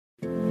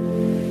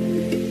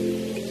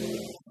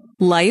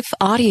Life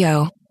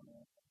Audio.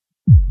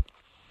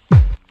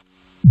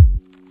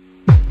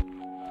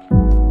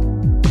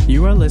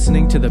 You are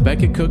listening to The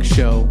Becket Cook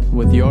Show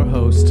with your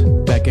host,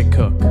 Becket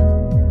Cook.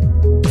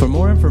 For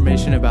more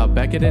information about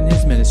Becket and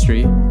his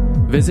ministry,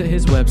 visit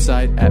his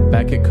website at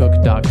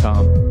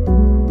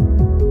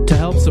becketcook.com. To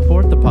help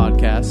support the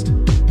podcast,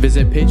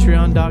 visit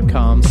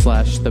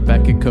patreon.com/The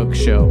Becket Cook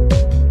Show.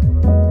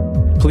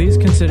 Please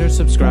consider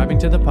subscribing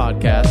to the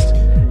podcast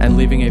and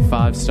leaving a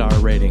 5-star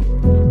rating.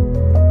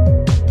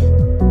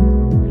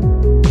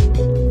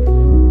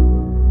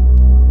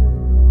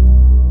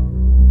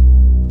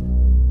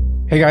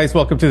 Hey guys,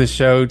 welcome to the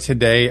show.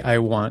 Today I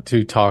want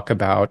to talk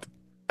about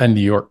a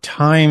New York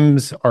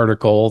Times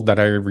article that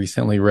I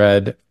recently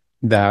read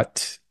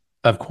that,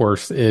 of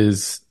course,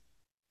 is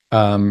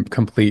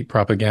complete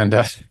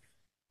propaganda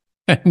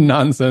and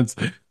nonsense.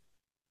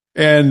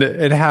 And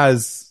it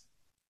has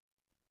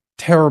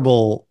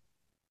terrible,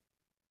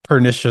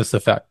 pernicious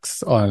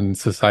effects on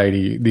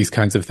society, these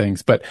kinds of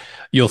things. But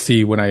you'll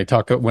see when I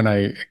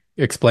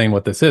explain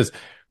what this is.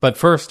 But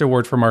first, a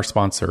word from our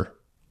sponsor.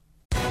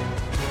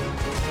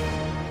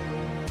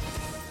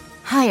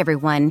 Hi,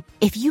 everyone.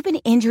 If you've been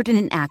injured in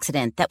an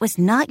accident that was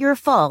not your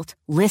fault,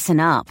 listen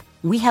up.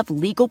 We have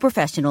legal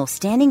professionals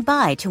standing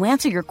by to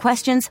answer your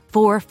questions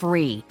for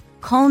free.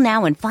 Call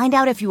now and find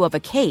out if you have a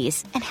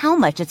case and how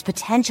much it's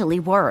potentially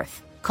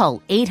worth.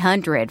 Call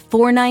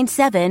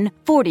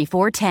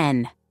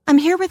 800-497-4410. I'm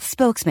here with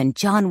spokesman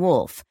John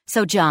Wolf.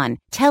 So, John,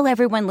 tell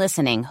everyone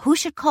listening who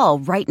should call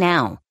right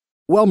now.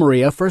 Well,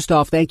 Maria, first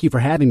off, thank you for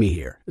having me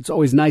here. It's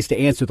always nice to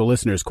answer the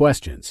listeners'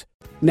 questions.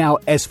 Now,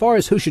 as far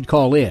as who should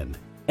call in,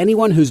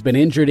 anyone who's been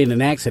injured in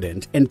an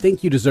accident and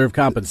think you deserve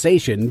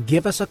compensation,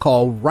 give us a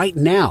call right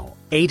now.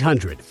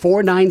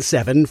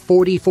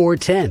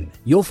 800-497-4410.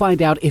 You'll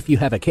find out if you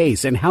have a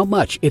case and how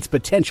much it's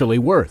potentially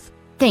worth.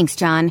 Thanks,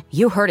 John.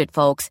 You heard it,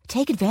 folks.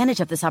 Take advantage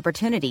of this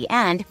opportunity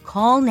and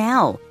call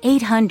now.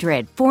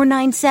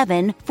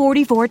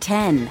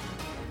 800-497-4410.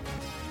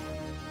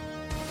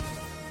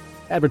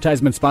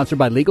 Advertisement sponsored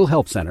by Legal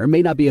Help Center.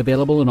 May not be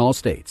available in all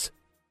states.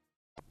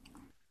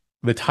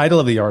 The title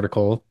of the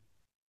article,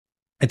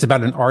 it's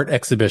about an art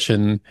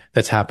exhibition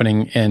that's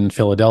happening in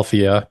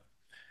Philadelphia.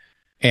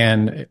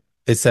 And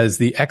it says,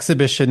 the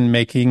exhibition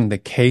making the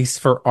case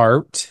for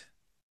art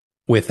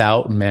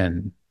without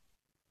men.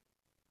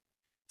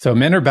 So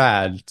men are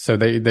bad. So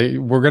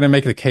we're going to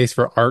make the case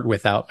for art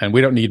without men.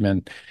 We don't need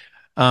men.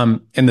 And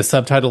the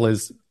subtitle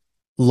is,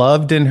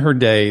 loved in her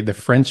day, the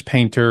French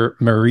painter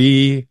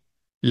Marie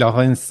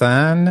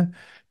Laurencin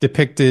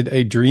depicted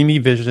a dreamy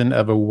vision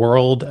of a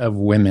world of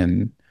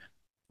women.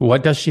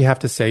 What does she have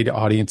to say to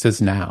audiences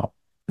now?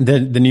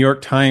 The New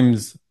York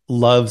Times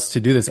loves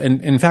to do this.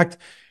 And in fact,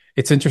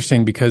 it's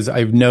interesting because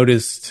I've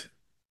noticed,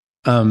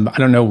 I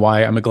don't know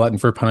why I'm a glutton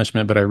for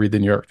punishment, but I read the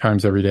New York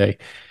Times every day.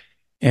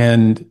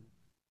 And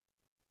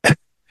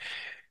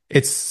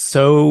it's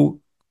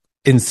so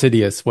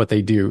insidious what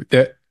they do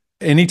that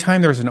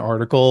anytime there's an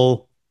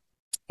article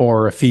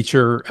or a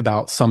feature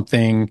about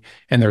something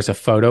and there's a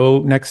photo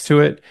next to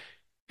it,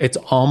 it's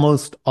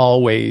almost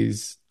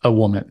always a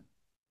woman.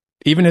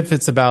 Even if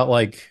it's about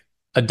like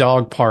a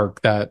dog park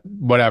that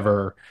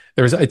whatever,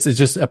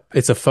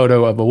 it's a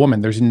photo of a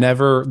woman.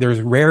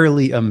 There's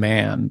rarely a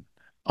man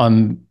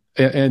on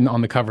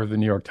the cover of the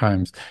New York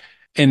Times.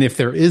 And if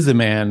there is a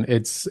man,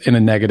 it's in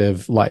a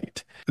negative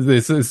light.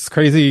 This is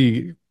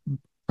crazy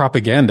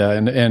propaganda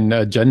and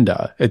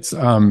agenda. It's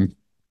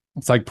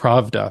like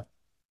Pravda,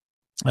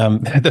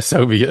 the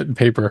Soviet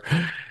paper.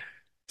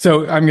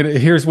 So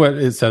here's what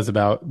it says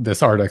about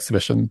this art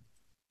exhibition.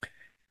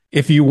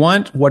 If you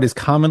want what is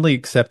commonly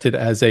accepted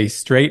as a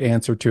straight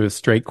answer to a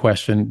straight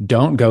question,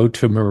 don't go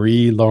to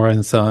Marie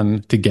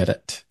Laurencin to get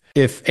it.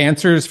 If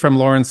answers from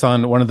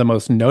Laurencin, one of the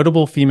most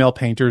notable female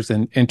painters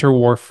in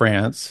interwar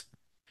France,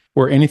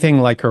 were anything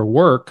like her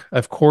work,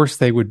 of course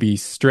they would be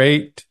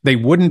straight. They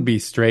wouldn't be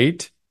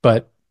straight,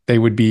 but they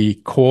would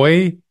be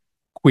coy,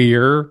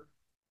 queer,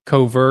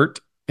 covert,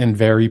 and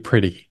very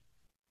pretty.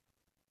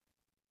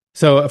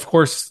 So, of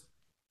course,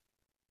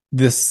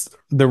 the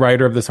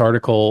writer of this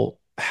article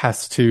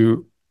has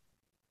to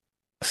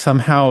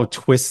somehow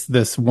twist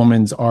this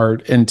woman's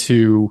art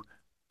into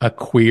a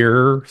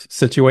queer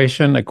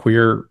situation, a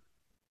queer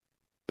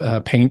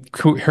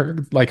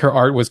like her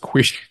art was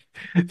queer.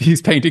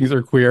 These paintings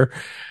are queer.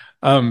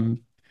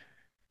 And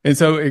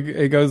so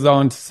it goes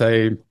on to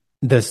say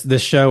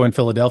this show in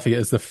Philadelphia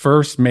is the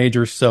first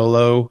major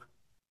solo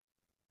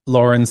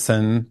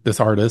Laurencin, this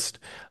artist,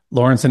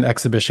 Laurencin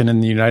exhibition in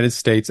the United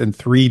States in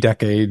 3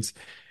 decades,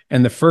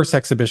 and the first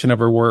exhibition of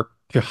her work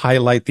to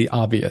highlight the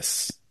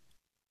obvious.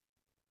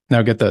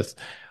 Now get this.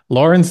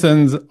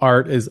 Laurencin's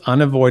art is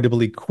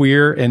unavoidably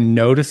queer and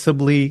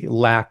noticeably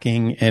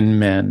lacking in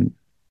men.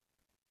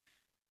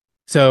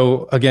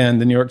 So again,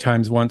 the New York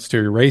Times wants to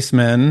erase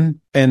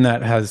men, and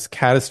that has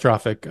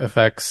catastrophic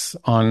effects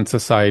on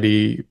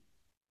society.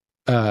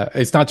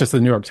 It's not just the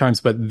New York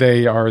Times, but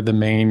they are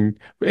in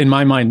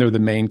my mind, they're the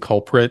main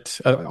culprit.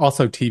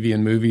 Also TV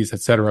and movies,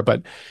 etc.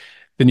 But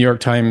the New York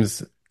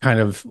Times kind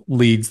of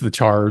leads the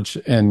charge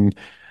in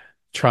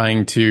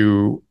trying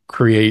to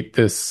create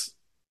this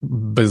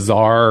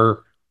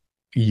bizarre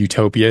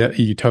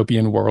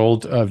utopian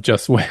world of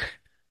just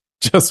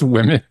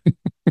women.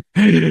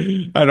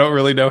 I don't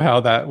really know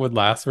how that would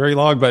last very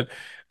long, but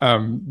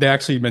they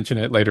actually mention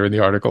it later in the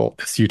article,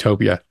 this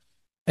utopia.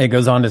 It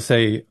goes on to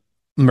say,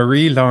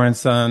 Marie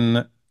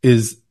Laurencin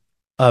is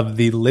of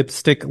the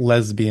lipstick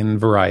lesbian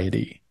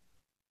variety.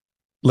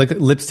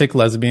 Lipstick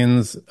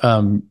lesbians,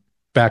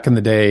 back in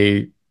the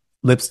day,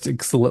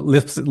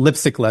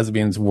 lipstick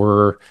lesbians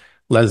were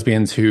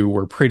lesbians who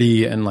were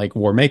pretty and like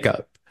wore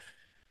makeup.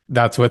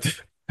 That's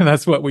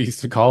what we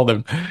used to call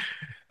them.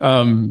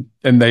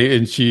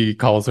 And she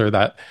calls her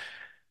that.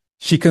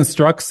 She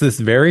constructs this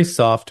very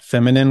soft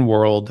feminine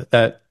world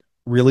that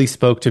really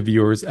spoke to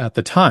viewers at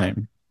the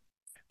time.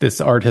 This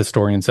art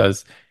historian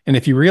says, and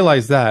if you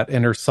realize that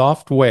in her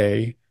soft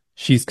way,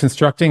 she's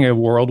constructing a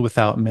world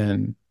without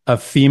men,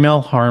 of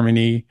female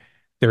harmony.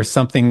 There's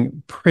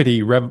something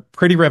pretty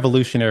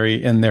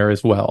revolutionary in there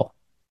as well.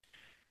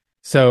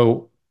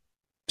 So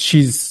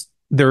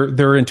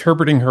they're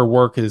interpreting her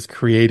work as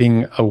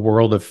creating a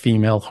world of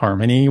female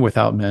harmony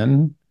without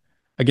men.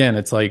 Again,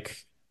 it's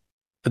like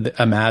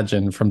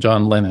Imagine from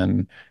John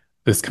Lennon,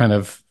 this kind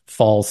of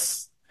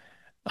false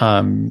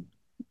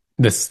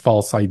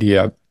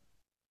idea.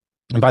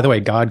 And by the way,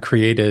 God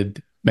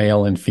created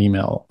male and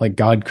female. Like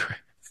God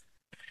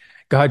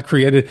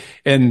created,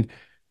 and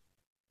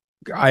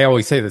I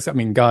always say this, I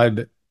mean,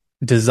 God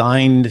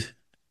designed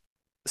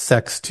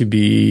sex to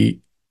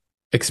be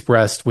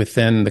expressed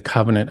within the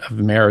covenant of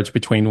marriage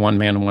between one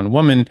man and one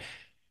woman.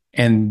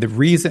 And the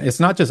reason,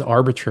 it's not just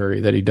arbitrary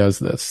that he does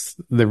this.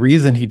 The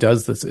reason he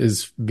does this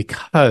is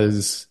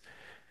because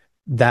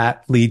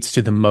that leads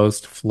to the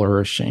most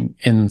flourishing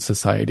in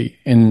society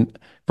and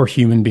for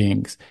human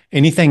beings.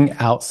 Anything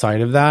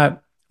outside of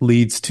that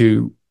leads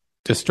to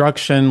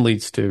destruction,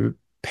 leads to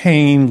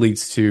pain,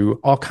 leads to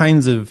all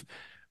kinds of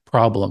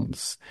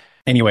problems.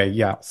 Anyway,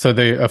 yeah. So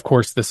of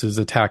course, this is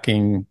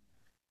attacking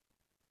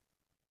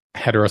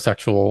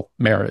heterosexual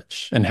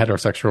marriage and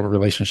heterosexual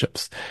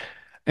relationships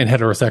and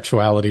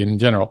heterosexuality in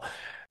general.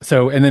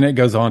 So, and then it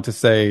goes on to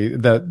say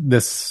that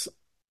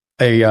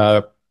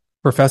a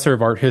professor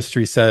of art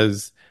history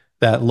says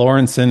that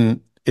Laurencin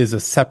is a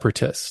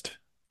separatist.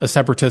 A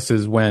separatist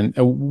is when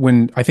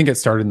I think it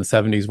started in the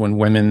 70s when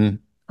women,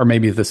 or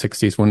maybe the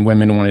 60s, when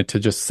women wanted to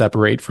just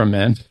separate from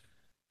men,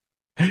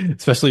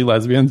 especially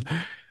lesbians.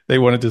 They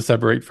wanted to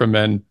separate from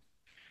men.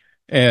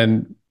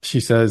 And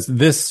she says,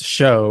 this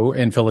show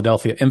in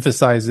Philadelphia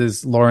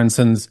emphasizes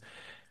Laurencin's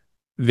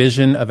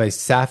vision of a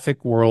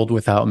sapphic world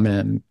without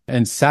men.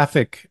 And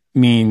sapphic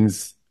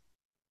means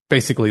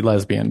basically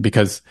lesbian,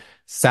 because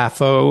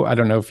Sappho, I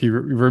don't know if you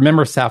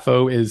remember,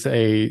 Sappho is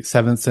a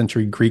 7th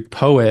century Greek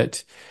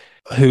poet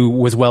who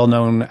was well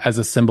known as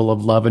a symbol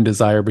of love and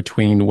desire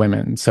between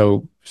women.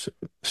 So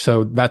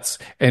that's,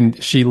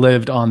 and she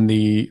lived on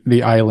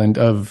the island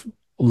of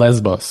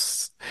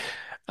Lesbos.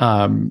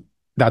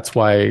 That's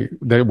why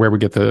where we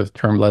get the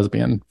term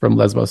lesbian from,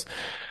 Lesbos.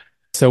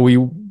 So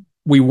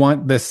we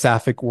want this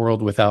sapphic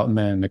world without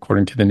men,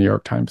 according to the New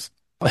York Times.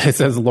 It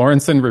says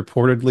Laurencin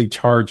reportedly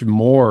charged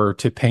more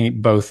to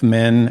paint both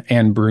men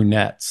and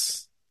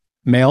brunettes.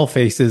 Male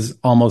faces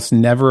almost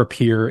never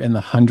appear in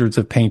the hundreds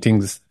of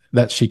paintings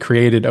that she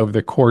created over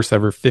the course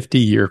of her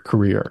 50-year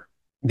career.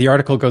 The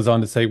article goes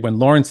on to say, when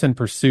Laurencin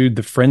pursued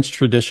the French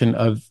tradition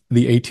of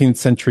the 18th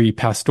century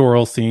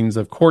pastoral scenes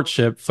of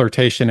courtship,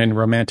 flirtation, and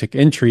romantic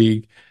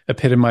intrigue,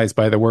 epitomized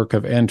by the work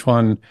of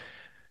Antoine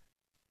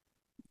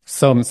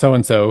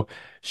so-and-so,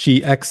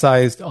 she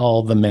excised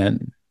all the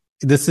men.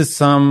 This is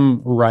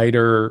some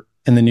writer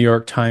in the New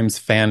York Times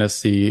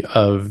fantasy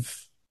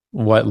of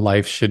what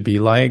life should be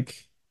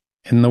like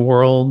in the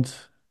world.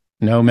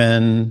 No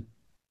men.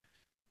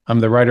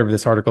 The writer of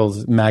this article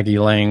is Maggie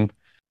Lang.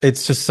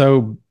 It's just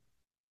so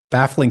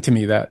baffling to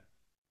me that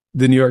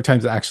the New York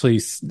Times actually,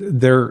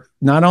 they're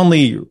not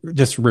only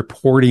just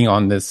reporting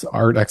on this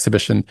art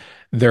exhibition,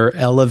 they're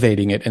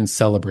elevating it and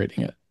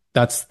celebrating it.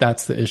 That's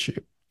the issue.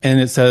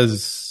 And it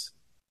says,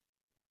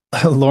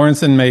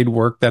 Laurencin made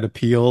work that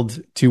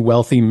appealed to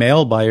wealthy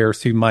male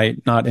buyers who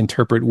might not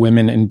interpret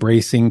women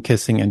embracing,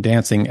 kissing, and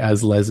dancing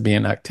as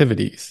lesbian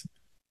activities.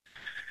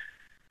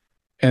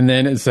 And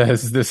then it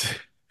says this,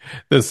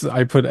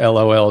 I put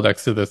LOL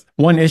next to this.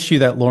 One issue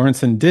that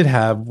Laurencin did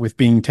have with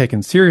being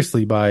taken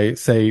seriously by,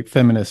 say,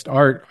 feminist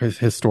art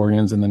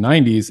historians in the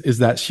 90s is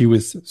that she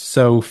was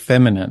so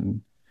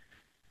feminine.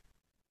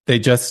 They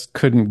just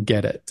couldn't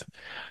get it.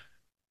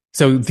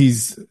 So in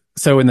the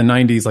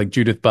 90s, like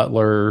Judith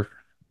Butler,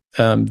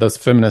 those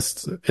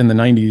feminists in the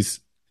 90s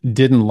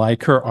didn't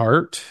like her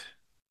art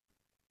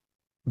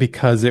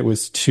because it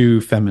was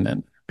too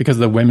feminine, because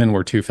the women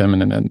were too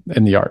feminine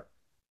in the art.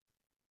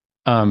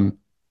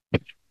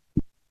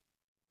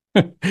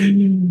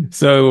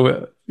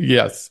 So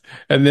yes.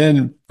 And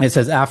then it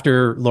says,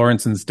 after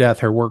Laurencin's death,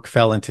 her work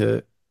fell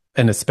into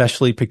an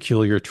especially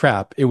peculiar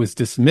trap. It was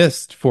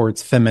dismissed for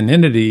its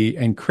femininity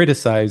and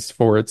criticized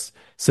for its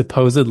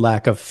supposed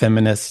lack of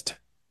feminist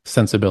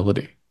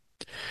sensibility.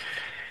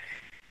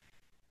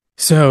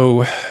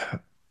 So,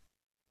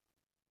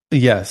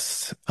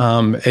 yes,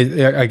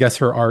 I guess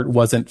her art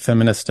wasn't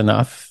feminist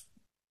enough,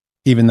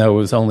 even though it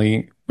was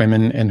only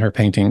women in her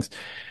paintings.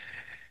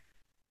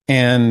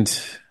 And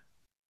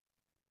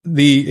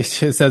it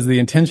says the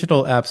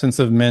intentional absence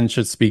of men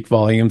should speak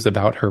volumes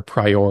about her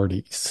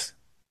priorities.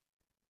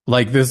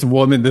 Like, this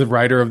woman, the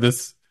writer of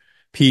this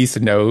piece,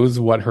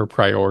 knows what her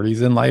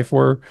priorities in life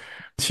were.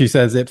 She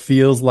says it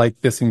feels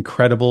like this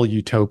incredible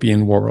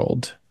utopian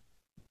world.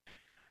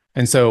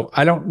 And so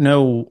I don't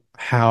know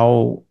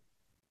how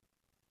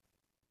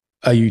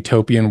a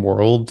utopian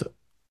world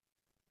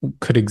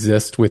could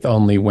exist with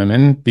only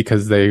women,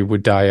 because they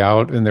would die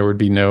out and there would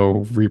be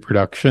no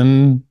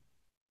reproduction.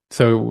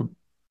 So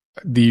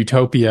the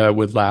utopia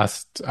would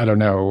last, I don't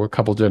know, a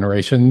couple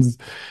generations,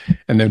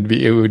 and then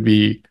it would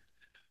be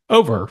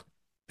over.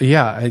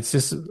 Yeah,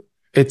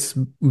 it's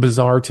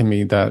bizarre to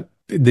me that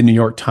the New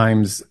York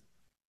Times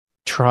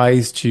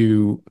tries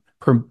to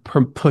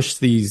push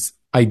these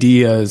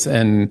ideas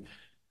and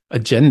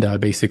agenda,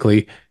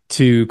 basically,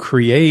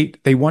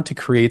 they want to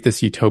create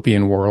this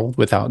utopian world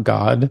without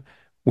God,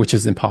 which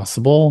is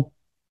impossible.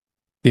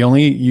 The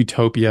only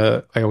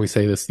utopia, I always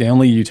say this, the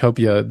only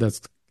utopia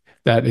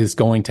that is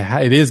going to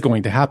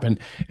happen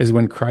is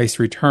when Christ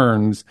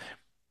returns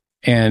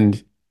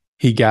and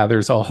he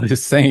gathers all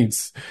his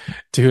saints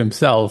to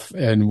himself,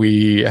 and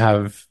we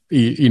have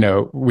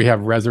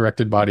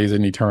resurrected bodies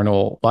and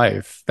eternal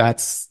life.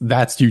 That's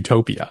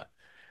utopia.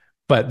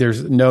 But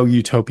there's no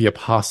utopia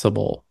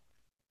possible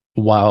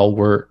while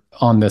we're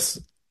on this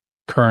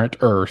current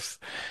earth.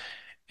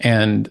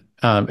 And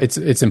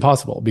it's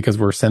impossible because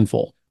we're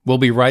sinful. We'll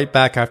be right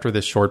back after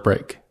this short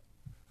break.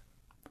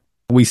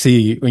 We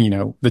see,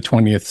 the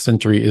 20th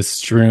century is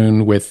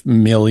strewn with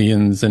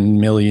millions and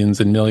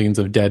millions and millions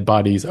of dead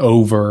bodies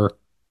over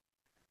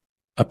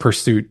a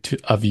pursuit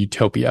of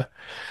utopia.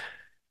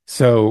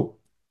 So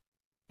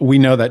we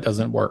know that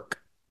doesn't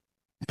work.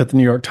 But the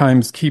New York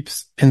Times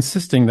keeps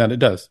insisting that it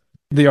does.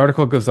 The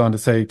article goes on to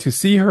say, to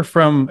see her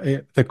from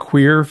the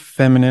queer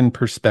feminine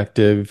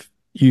perspective,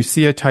 you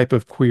see a type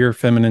of queer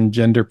feminine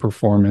gender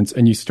performance,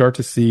 and you start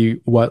to see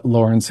what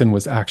Lawrenson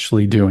was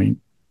actually doing.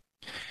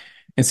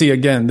 And see,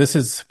 again, this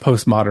is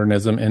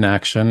postmodernism in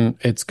action.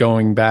 It's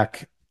going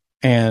back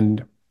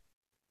and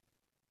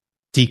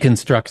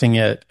deconstructing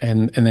it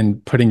and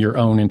then putting your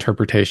own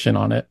interpretation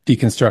on it,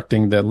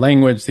 deconstructing the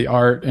language, the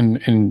art,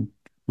 and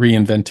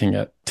reinventing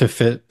it to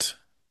fit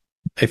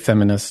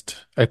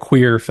a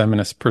queer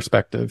feminist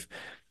perspective.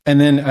 And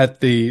then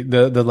at the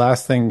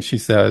last thing she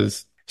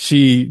says,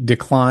 she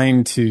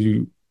declined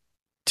to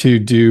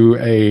do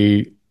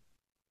a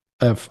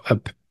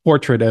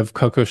portrait of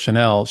Coco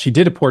Chanel. She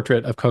did a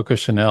portrait of Coco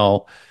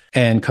Chanel,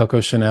 and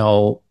Coco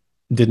Chanel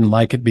didn't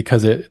like it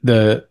because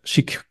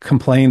she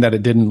complained that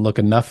it didn't look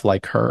enough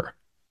like her.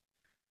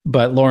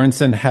 But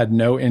Lawrenson had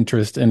no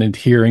interest in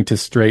adhering to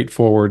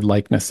straightforward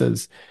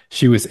likenesses.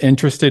 She was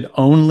interested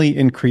only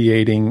in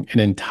creating an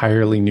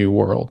entirely new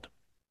world,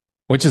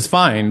 which is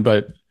fine,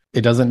 but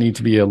it doesn't need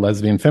to be a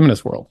lesbian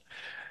feminist world.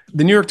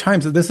 The New York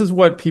Times, this is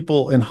what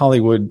people in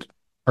Hollywood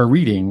are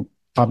reading,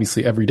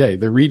 obviously, every day.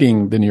 They're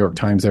reading the New York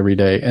Times every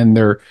day,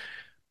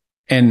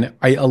 and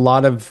a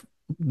lot of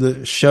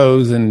the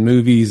shows and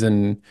movies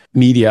and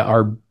media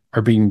are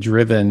being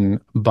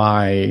driven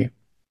by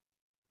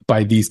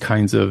these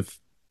kinds of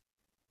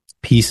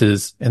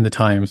pieces in the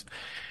Times.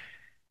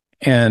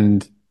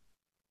 And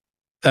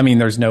I mean,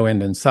 there's no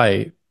end in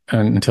sight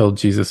until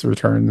Jesus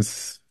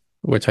returns,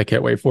 which I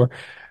can't wait for.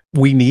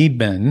 We need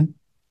men.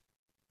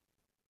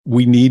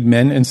 We need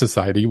men in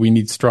society. We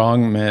need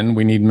strong men.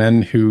 We need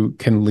men who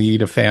can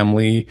lead a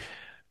family,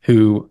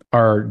 who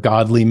are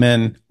godly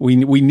men. We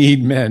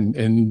need men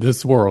in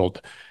this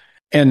world.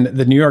 And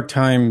the New York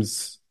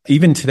Times,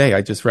 even today,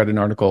 I just read an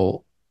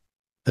article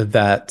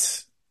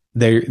that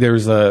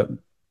there's a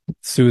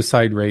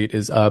suicide rate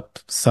is up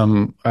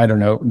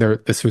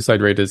the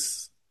suicide rate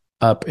is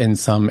up in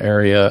some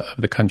area of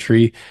the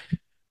country.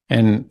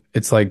 And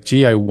it's like,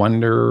 gee, I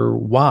wonder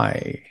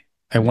why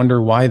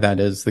that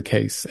is the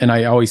case. And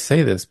I always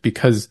say this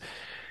because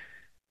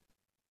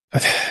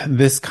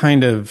this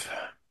kind of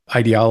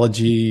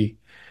ideology,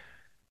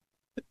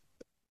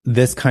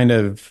 this kind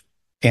of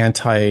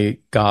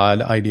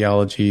anti-God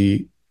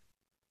ideology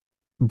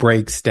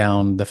breaks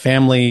down the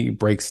family,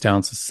 breaks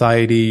down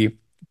society,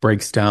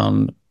 breaks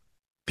down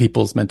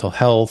people's mental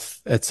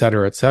health, et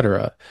cetera, et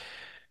cetera.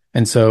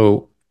 And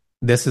so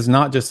this is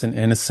not just an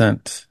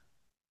innocent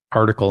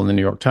article in the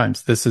New York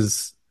Times.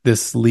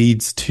 This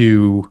leads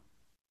to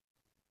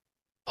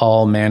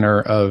all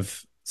manner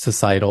of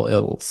societal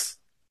ills.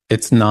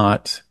 It's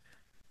not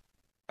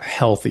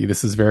healthy.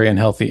 This is very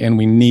unhealthy. And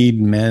we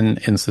need men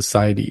in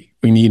society.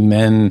 We need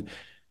men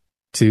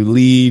to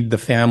lead the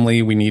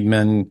family. We need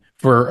men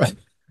for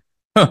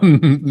a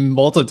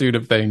multitude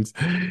of things.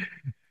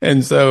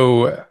 And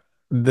so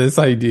this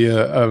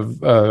idea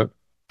of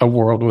a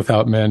world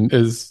without men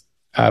is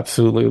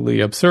absolutely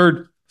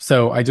absurd.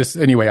 So I just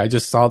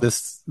saw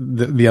this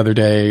the other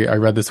day. I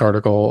read this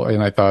article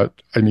and I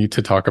thought I need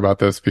to talk about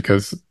this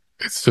because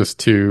it's just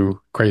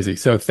too crazy.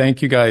 So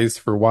thank you guys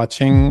for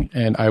watching,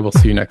 and I will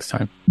see you next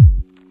time.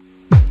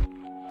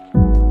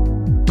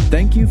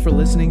 Thank you for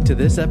listening to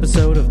this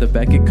episode of The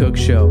Becket Cook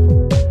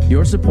Show.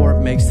 Your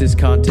support makes this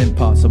content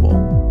possible.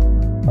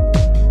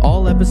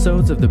 All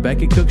episodes of The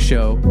Becket Cook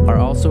Show are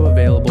also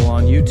available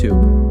on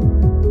YouTube.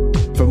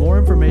 For more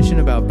information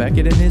about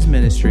Becket and his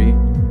ministry,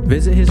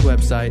 visit his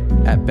website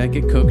at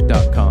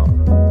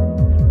becketcook.com.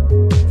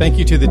 Thank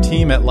you to the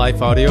team at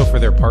Life Audio for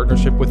their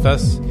partnership with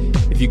us.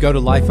 If you go to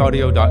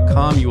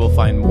lifeaudio.com, you will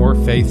find more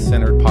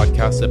faith-centered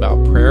podcasts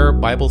about prayer,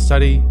 Bible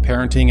study,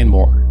 parenting, and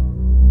more.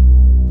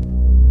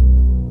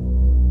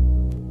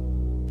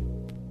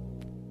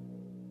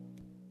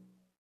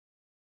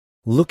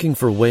 Looking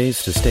for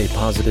ways to stay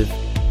positive?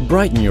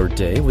 Brighten your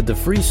day with the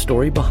Free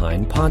Story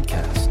Behind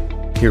podcast.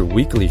 Hear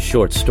weekly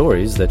short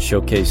stories that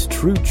showcase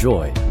true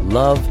joy,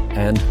 love,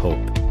 and hope.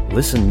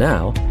 Listen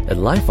now at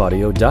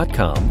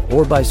lifeaudio.com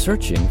or by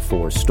searching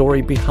for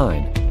Story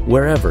Behind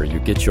wherever you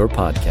get your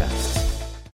podcasts.